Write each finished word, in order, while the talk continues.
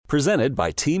Presented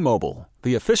by T-Mobile,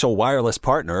 the official wireless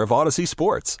partner of Odyssey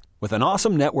Sports. With an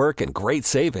awesome network and great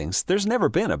savings, there's never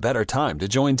been a better time to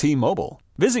join T-Mobile.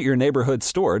 Visit your neighborhood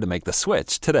store to make the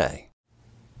switch today.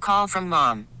 Call from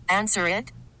mom. Answer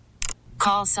it.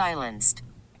 Call silenced.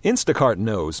 Instacart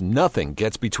knows nothing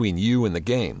gets between you and the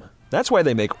game. That's why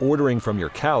they make ordering from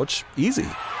your couch easy.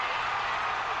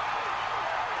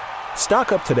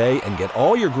 Stock up today and get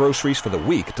all your groceries for the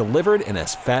week delivered in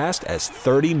as fast as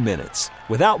 30 minutes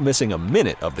without missing a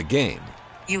minute of the game.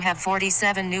 You have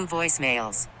 47 new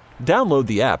voicemails. Download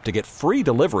the app to get free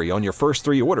delivery on your first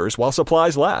 3 orders while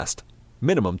supplies last.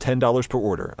 Minimum $10 per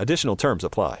order. Additional terms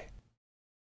apply.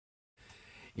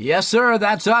 Yes, sir.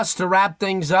 That's us to wrap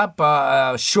things up.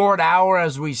 A short hour,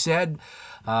 as we said,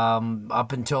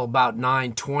 up until about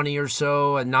 9:20 or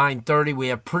so. At 9:30, we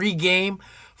have pregame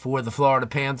for the Florida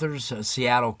Panthers,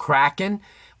 Seattle Kraken,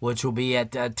 which will be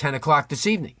at 10 o'clock this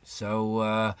evening.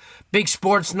 So big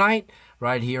sports night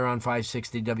right here on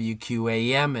 560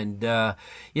 WQAM. And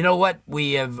you know what?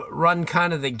 We have run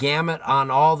kind of the gamut on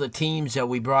all the teams that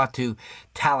we brought to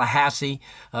Tallahassee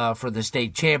for the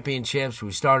state championships.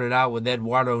 We started out with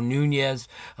Eduardo Nunez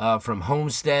from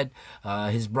Homestead.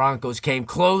 His Broncos came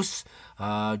close.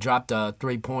 Dropped a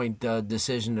 3-point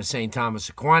decision to St. Thomas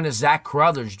Aquinas. Zach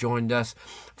Carruthers joined us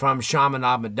from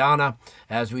Chaminade-Madonna.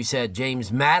 As we said,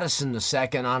 James Madison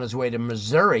II on his way to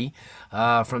Missouri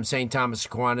from St. Thomas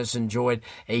Aquinas enjoyed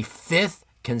a 5th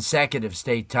consecutive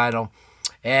state title.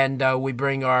 And we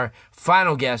bring our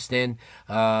final guest in,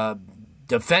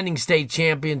 defending state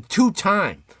champion,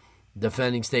 2-time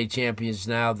defending state champions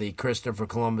now, the Christopher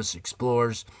Columbus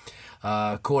Explorers.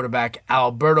 Quarterback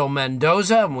Alberto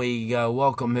Mendoza, and we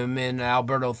welcome him in.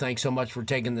 Alberto, thanks so much for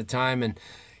taking the time, and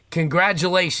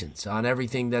congratulations on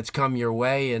everything that's come your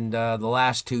way, and the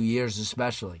last 2 years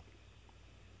especially.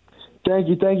 Thank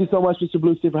you so much, Mr.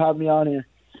 Blustein, for having me on here.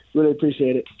 Really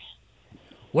appreciate it.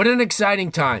 What an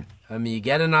exciting time. I mean, you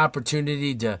get an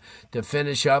opportunity to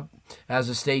finish up as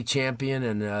a state champion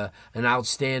and an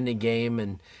outstanding game.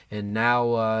 And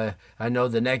now I know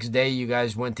the next day you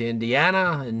guys went to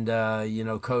Indiana and,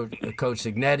 Coach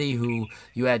Signetti, who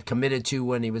you had committed to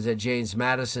when he was at James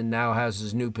Madison, now has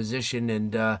his new position.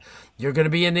 And you're going to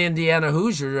be in the Indiana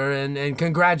Hoosier, and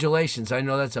congratulations. I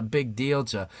know that's a big deal.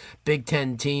 It's a Big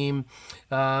Ten team.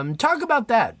 Talk about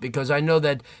that, because I know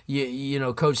that you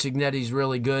know Coach Signetti's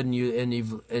really good,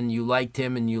 and you liked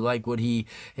him, and you like what he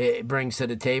brings to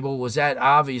the table. Was that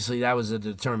that was a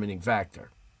determining factor?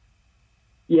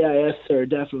 Yeah, yes, sir,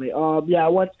 definitely. I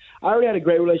already had a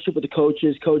great relationship with the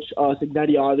coaches, Coach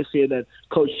Signetti, obviously, and then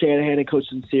Coach Shanahan and Coach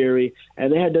Sinceri,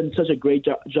 and they had done such a great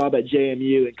job at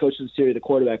JMU, and Coach Sinceri, the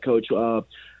quarterback coach,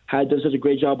 had done such a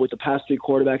great job with the past 3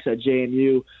 quarterbacks at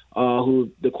JMU,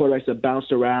 who the quarterbacks have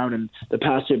bounced around, and the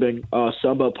past year been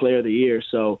Sunbelt Player of the Year.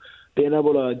 So being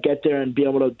able to get there and be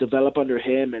able to develop under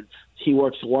him, and he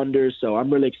works wonders. So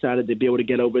I'm really excited to be able to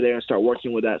get over there and start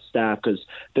working with that staff, because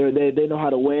they know how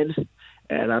to win,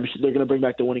 and I'm sure they're going to bring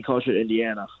back the winning culture to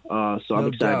Indiana. So I'm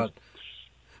excited. Doubt.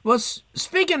 Well,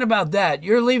 speaking about that,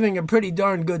 you're leaving a pretty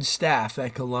darn good staff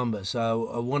at Columbus.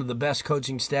 One of the best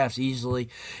coaching staffs easily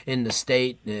in the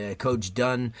state. Coach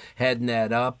Dunn heading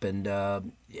that up, and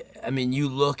you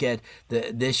look at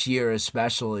this year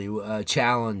especially,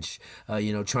 challenge,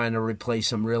 trying to replace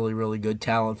some really, really good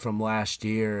talent from last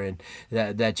year, and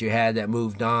that you had that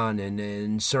moved on,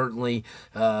 and certainly,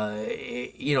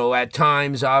 at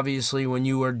times, obviously, when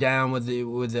you were down with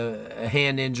a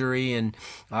hand injury, and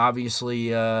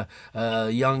obviously a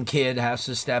young kid has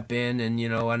to step in,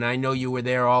 and I know you were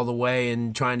there all the way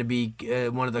and trying to be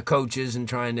one of the coaches and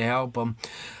trying to help them.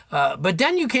 But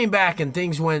then you came back and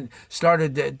things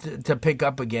started to pick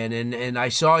up again, and I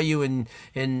saw you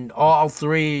in all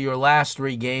 3 of your last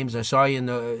 3 games. I saw you in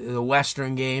the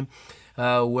Western game,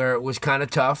 where it was kind of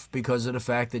tough because of the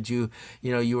fact that you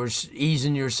were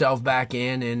easing yourself back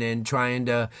in and trying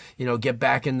to get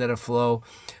back into the flow.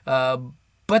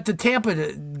 But the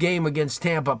Tampa game against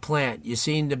Tampa Plant, you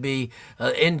seemed to be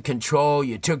in control.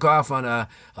 You took off on a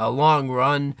long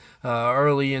run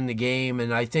early in the game,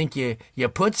 and I think you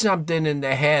put something in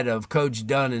the head of Coach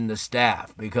Dunn and the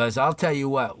staff, because I'll tell you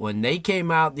what, when they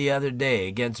came out the other day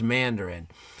against Mandarin,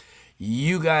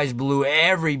 you guys blew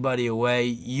everybody away.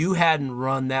 You hadn't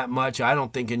run that much, I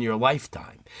don't think, in your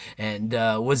lifetime. And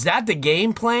was that the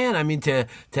game plan? I mean, to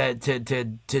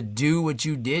do what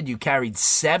you did, you carried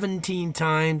 17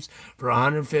 times for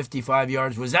 155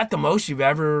 yards. Was that the most you've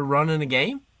ever run in a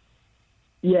game?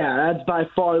 Yeah, that's by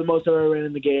far the most I've ever ran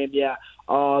in the game. Yeah,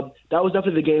 that was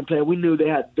definitely the game plan. We knew they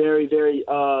had very, very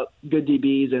good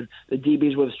DBs, and the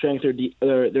DBs were the strength of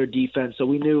their defense. So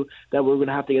we knew that we were going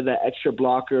to have to get that extra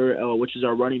blocker, which is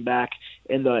our running back,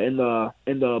 in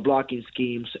the blocking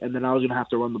schemes, and then I was going to have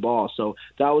to run the ball. So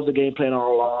that was the game plan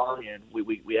all along, and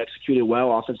we executed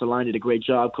well. Offensive line did a great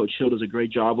job. Coach Hill does a great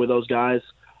job with those guys.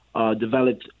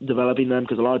 Developing them,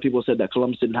 because a lot of people said that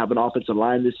Columbus didn't have an offensive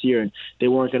line this year and they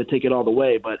weren't going to take it all the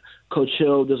way. But Coach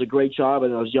Hill does a great job,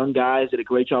 and those young guys did a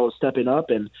great job of stepping up,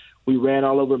 and we ran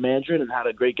all over Mandarin and had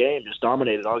a great game, just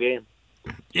dominated all game.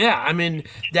 Yeah, I mean,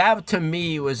 that to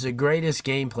me was the greatest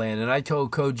game plan, and I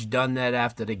told Coach Dunn that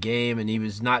after the game, and he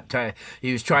was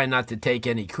trying not to take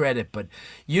any credit, but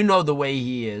you know the way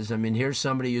he is. I mean, here's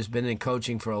somebody who's been in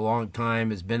coaching for a long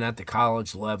time, has been at the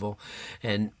college level,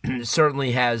 and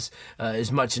certainly has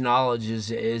as much knowledge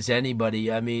as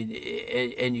anybody. I mean,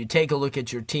 and you take a look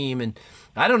at your team, and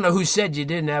I don't know who said you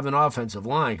didn't have an offensive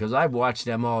line, because I've watched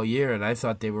them all year, and I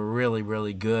thought they were really,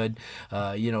 really good.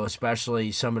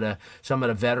 Especially some of the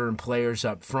veteran players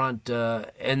up front,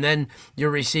 and then your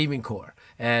receiving core.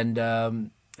 And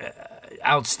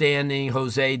outstanding.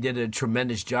 Jose did a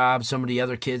tremendous job. Some of the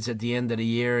other kids at the end of the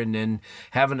year, and then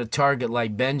having a target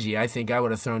like Benji, I think I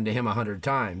would have thrown to him 100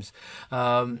 times.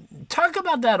 Talk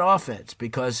about that offense,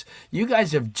 because you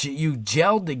guys you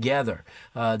gelled together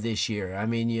this year. I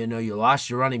mean, you lost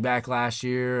your running back last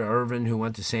year, Irvin, who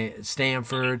went to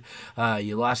Stanford.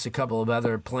 You lost a couple of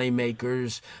other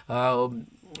playmakers.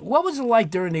 What was it like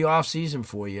during the off season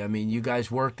for you? I mean, you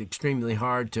guys worked extremely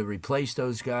hard to replace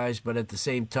those guys, but at the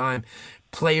same time,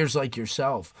 players like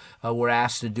yourself were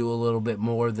asked to do a little bit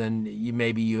more than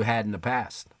maybe you had in the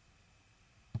past.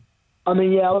 I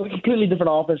mean, yeah, it was a completely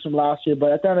different offense from last year,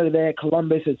 but at the end of the day, at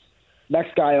Columbus, it's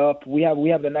next guy up. We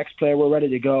have the next player. We're ready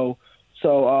to go.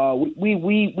 So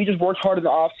we just worked hard in the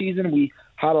off season. We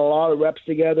had a lot of reps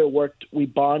together. We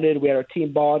bonded. We had our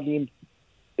team bonding.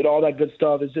 And all that good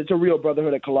stuff. It's a real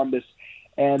brotherhood at Columbus,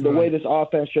 and the way this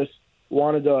offense just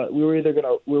wanted to, we were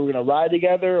gonna ride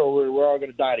together or we were all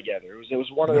gonna die together. It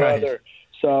was one or the other.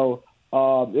 So it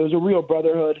was a real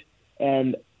brotherhood,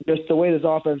 and just the way this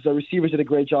offense, the receivers did a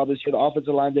great job this year. The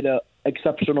offensive line did an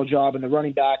exceptional job, and the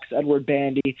running backs, Edward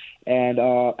Bandy and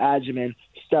Adjaman,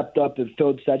 stepped up and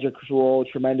filled Cedric's role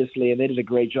tremendously, and they did a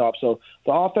great job. So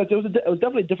the offense, it was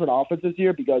definitely a different offense this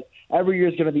year, because every year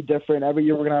is going to be different. Every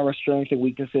year we're going to have our strengths and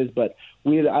weaknesses, but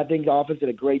I think the offense did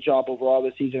a great job overall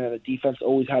this season, and the defense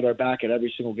always had our back at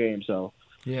every single game. So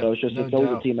it's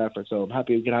always a team effort. So I'm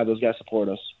happy we can have those guys support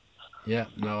us. Yeah,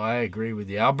 no, I agree with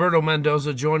you. Alberto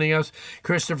Mendoza joining us.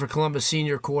 Christopher Columbus,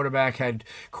 senior quarterback, had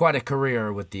quite a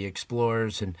career with the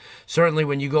Explorers, and certainly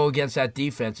when you go against that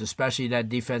defense, especially that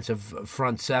defensive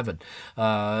front seven,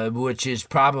 which is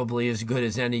probably as good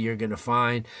as any you're going to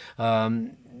find,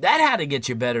 that had to get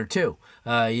you better too.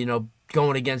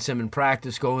 Going against them in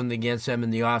practice, going against them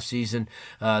in the offseason,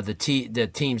 the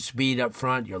team speed up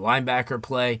front, your linebacker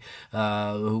play,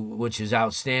 which is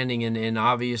outstanding, and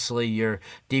obviously your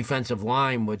defensive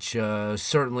line, which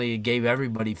certainly gave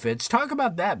everybody fits. Talk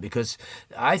about that, because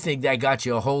I think that got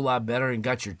you a whole lot better and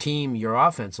got your team, your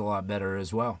offense, a lot better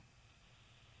as well.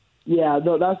 Yeah,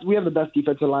 no, we have the best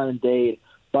defensive line in Dade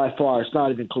by far. It's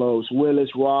not even close. Willis,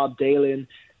 Rob, Dylan,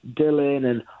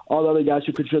 and all the other guys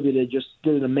who contributed just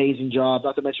did an amazing job,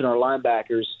 not to mention our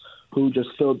linebackers who just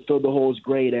filled the holes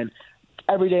great. And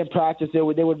every day in practice they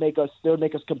would make us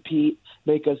compete,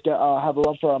 make us have a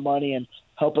run for our money, and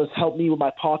help me with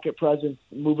my pocket presence,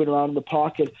 moving around in the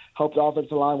pocket, help the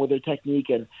offensive line with their technique,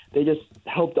 and they just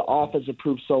helped the offense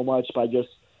improve so much by just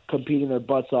competing their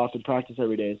butts off in practice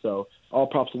every day. So all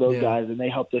props to those guys, and they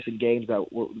helped us in games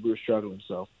that we were struggling.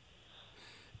 So.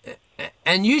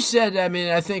 And you said, I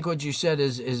mean, I think what you said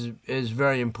is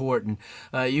very important.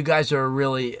 You guys are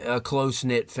really a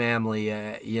close-knit family,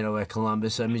 at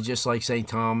Columbus. I mean, just like St.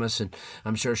 Thomas, and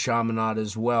I'm sure Chaminade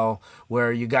as well,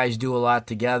 where you guys do a lot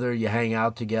together, you hang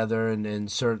out together,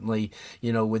 and certainly,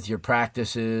 with your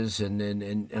practices,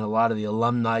 and a lot of the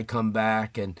alumni come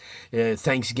back, and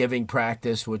Thanksgiving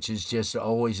practice, which is just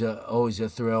always a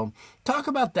thrill. Talk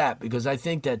about that, because I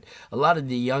think that a lot of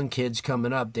the young kids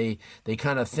coming up, they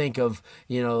kind of think of,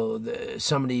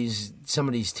 some of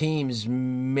these teams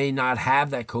may not have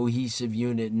that cohesive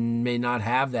unit and may not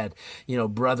have that,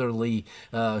 brotherly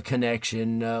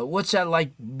connection. What's that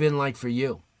been like for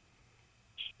you?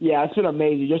 Yeah, it's been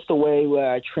amazing. Just the way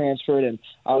where I transferred and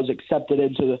I was accepted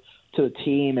into the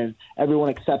team, and everyone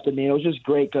accepted me. It was just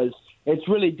great, because it's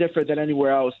really different than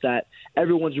anywhere else, that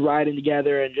everyone's riding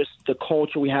together, and just the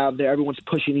culture we have there. Everyone's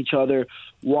pushing each other,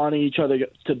 wanting each other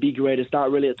to be great. It's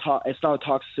not really it's not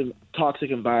a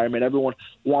toxic environment. Everyone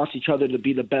wants each other to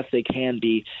be the best they can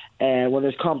be. And when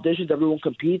there's competitions, everyone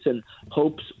competes and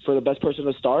hopes for the best person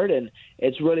to start. And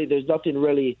it's really, there's nothing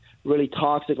really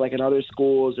toxic like in other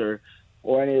schools or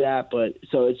any of that, but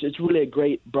so it's really a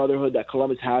great brotherhood that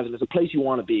Columbus has, and it's a place you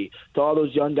want to be. To all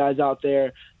those young guys out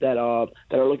there that are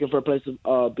looking for a place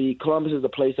to be, Columbus is a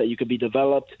place that you could be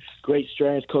developed. Great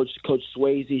strength, Coach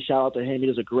Swayze, shout out to him. He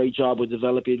does a great job with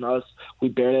developing us. We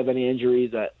barely have any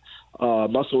injuries,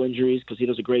 muscle injuries, because he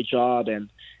does a great job, and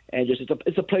just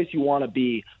it's a place you want to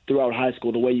be throughout high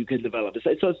school. The way you can develop, it's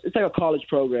like a college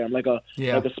program, like a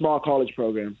small college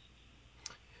program.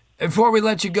 Before we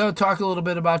let you go, talk a little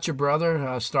bit about your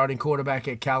brother, starting quarterback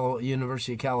at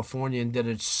University of California, and did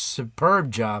a superb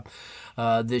job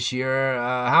this year.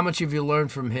 How much have you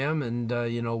learned from him and,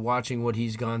 watching what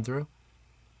he's gone through?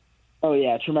 Oh,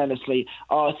 yeah, tremendously.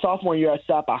 Sophomore year, I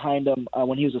sat behind him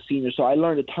when he was a senior, so I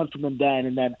learned a ton from him then.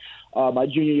 And then my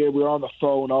junior year, we were on the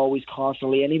phone always,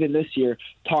 constantly. And even this year,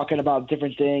 talking about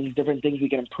different things we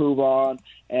can improve on.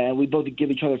 And we both give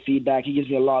each other feedback. He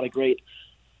gives me a lot of great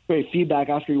feedback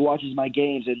after he watches my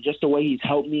games, and just the way he's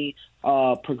helped me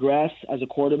progress as a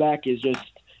quarterback is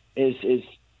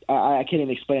I can't even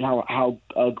explain how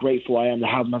grateful I am to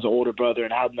have him as an older brother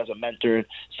and have him as a mentor and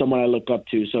someone I look up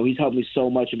to. So he's helped me so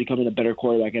much in becoming a better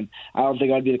quarterback, and I don't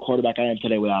think I'd be the quarterback I am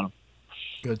today without him.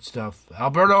 Good stuff.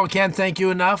 Alberto, I can't thank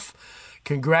you enough.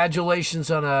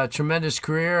 Congratulations on a tremendous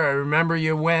career. I remember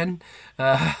you when.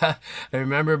 I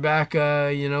remember back,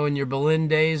 in your Berlin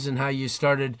days and how you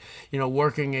started,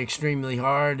 working extremely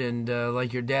hard. And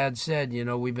like your dad said,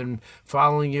 we've been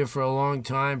following you for a long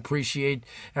time. Appreciate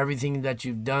everything that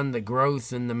you've done, the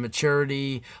growth and the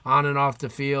maturity on and off the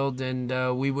field.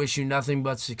 And we wish you nothing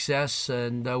but success.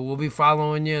 And we'll be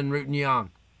following you and rooting you on.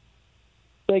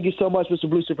 Thank you so much, Mr.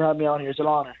 Blustein, for having me on here. It's an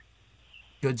honor.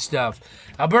 Good stuff.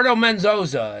 Alberto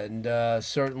Mendoza, and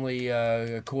certainly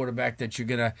a quarterback that you're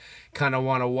going to kind of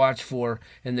want to watch for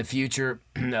in the future.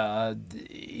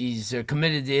 He's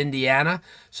committed to Indiana,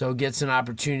 so gets an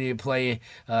opportunity to play,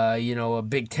 a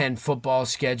Big Ten football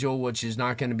schedule, which is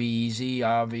not going to be easy,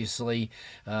 obviously,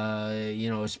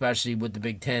 especially with the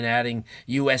Big Ten adding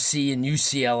USC and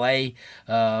UCLA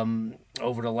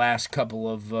over the last couple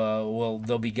of,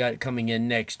 they'll be coming in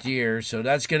next year, so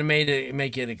that's going to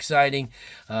make it exciting.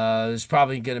 There's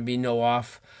probably going to be no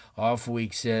off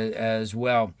weeks as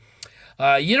well.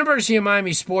 University of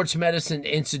Miami Sports Medicine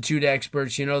Institute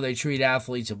experts, they treat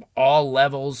athletes of all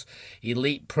levels,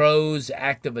 elite pros,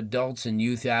 active adults, and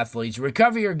youth athletes.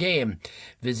 Recover your game.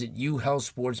 Visit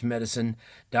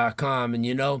uhealthsportsmedicine.com.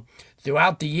 And,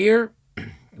 throughout the year,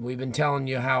 we've been telling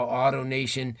you how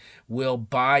AutoNation will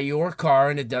buy your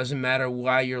car, and it doesn't matter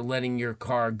why you're letting your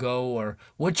car go or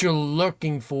what you're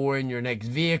looking for in your next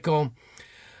vehicle.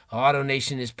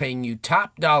 AutoNation is paying you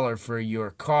top dollar for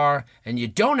your car, and you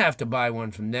don't have to buy one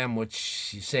from them,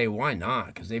 which you say, why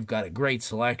not? Because they've got a great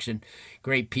selection,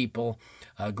 great people,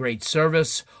 great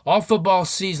service. All football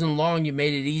season long, you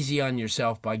made it easy on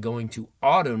yourself by going to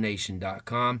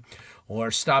AutoNation.com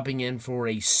or stopping in for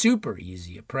a super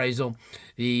easy appraisal.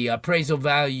 The appraisal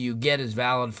value you get is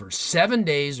valid for 7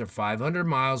 days or 500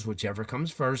 miles, whichever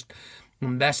comes first.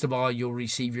 And best of all, you'll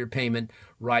receive your payment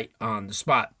right on the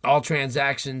spot. All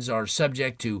transactions are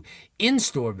subject to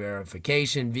in-store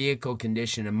verification, vehicle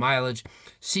condition, and mileage.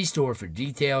 See store for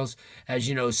details. As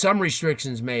you know, some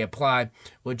restrictions may apply.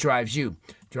 What drives you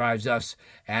drives us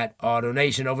at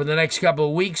AutoNation. Over the next couple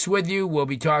of weeks with you, we'll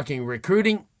be talking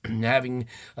recruiting,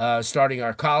 starting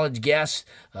our college guests,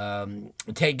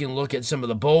 taking a look at some of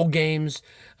the bowl games.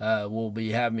 We'll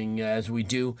be having, as we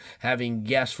do, having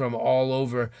guests from all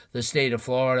over the state of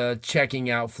Florida, checking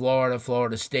out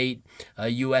Florida State,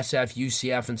 USF,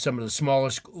 UCF, and some of the smaller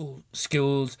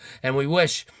schools. And we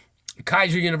wish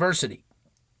Kaiser University,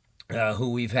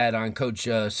 who we've had on Coach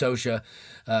Sosha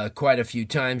quite a few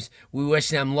times, we wish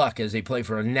them luck as they play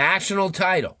for a national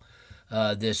title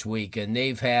this week, and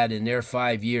they've had in their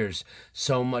 5 years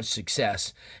so much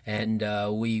success, and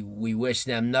we wish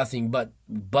them nothing but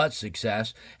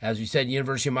success. As we said,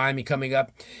 University of Miami coming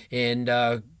up in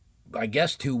I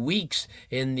guess 2 weeks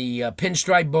in the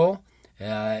Pinstripe Bowl,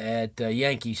 at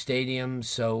Yankee Stadium.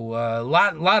 So a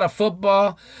lot of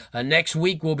football. Next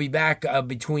week we'll be back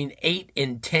between 8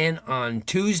 and 10 on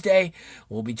Tuesday.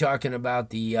 We'll be talking about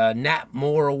the Nat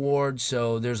Moore Awards.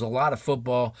 So there's a lot of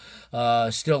football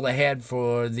still ahead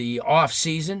for the off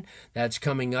season. That's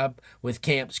coming up with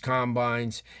camps,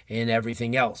 combines, and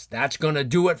everything else. That's going to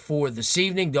do it for this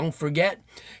evening. Don't forget,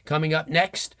 coming up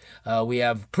next, we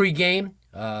have pregame.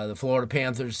 The Florida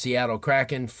Panthers, Seattle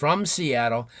Kraken from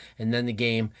Seattle, and then the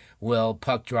game will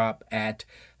puck drop at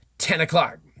 10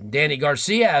 o'clock. Danny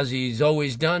Garcia, as he's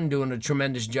always done, doing a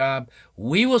tremendous job.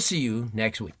 We will see you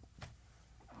next week.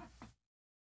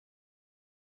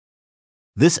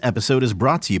 This episode is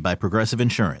brought to you by Progressive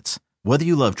Insurance. Whether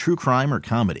you love true crime or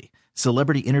comedy,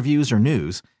 celebrity interviews or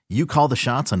news, you call the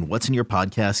shots on what's in your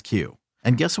podcast queue.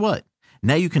 And guess what?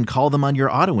 Now you can call them on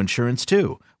your auto insurance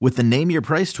too with the Name Your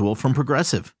Price tool from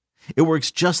Progressive. It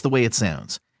works just the way it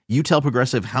sounds. You tell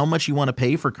Progressive how much you want to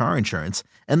pay for car insurance,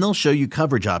 and they'll show you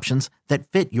coverage options that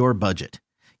fit your budget.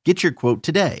 Get your quote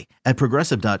today at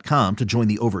Progressive.com to join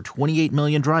the over 28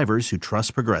 million drivers who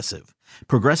trust Progressive.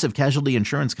 Progressive Casualty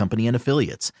Insurance Company and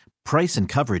Affiliates. Price and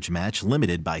coverage match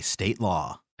limited by state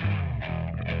law.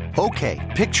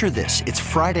 Okay, picture this. It's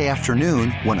Friday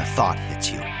afternoon when a thought hits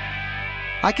you.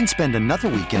 I can spend another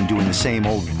weekend doing the same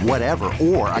old whatever,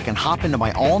 or I can hop into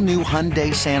my all-new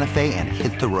Hyundai Santa Fe and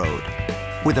hit the road.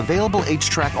 With available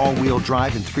H-Track all-wheel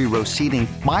drive and 3-row seating,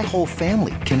 my whole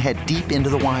family can head deep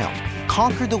into the wild.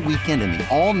 Conquer the weekend in the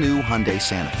all-new Hyundai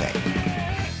Santa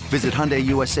Fe. Visit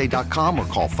HyundaiUSA.com or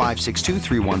call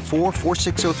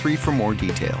 562-314-4603 for more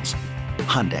details.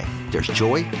 Hyundai, there's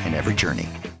joy in every journey.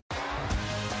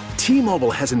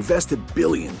 T-Mobile has invested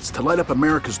billions to light up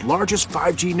America's largest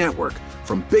 5G network,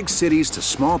 from big cities to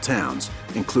small towns,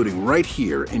 including right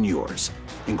here in yours.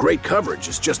 And great coverage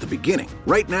is just the beginning.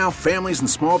 Right now, families and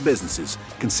small businesses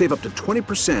can save up to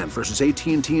 20% versus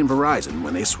AT&T and Verizon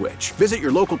when they switch. Visit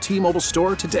your local T-Mobile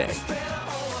store today.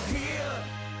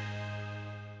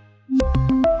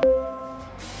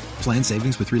 Plan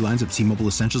savings with 3 lines of T-Mobile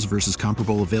Essentials versus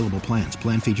comparable available plans.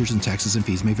 Plan features and taxes and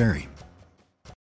fees may vary.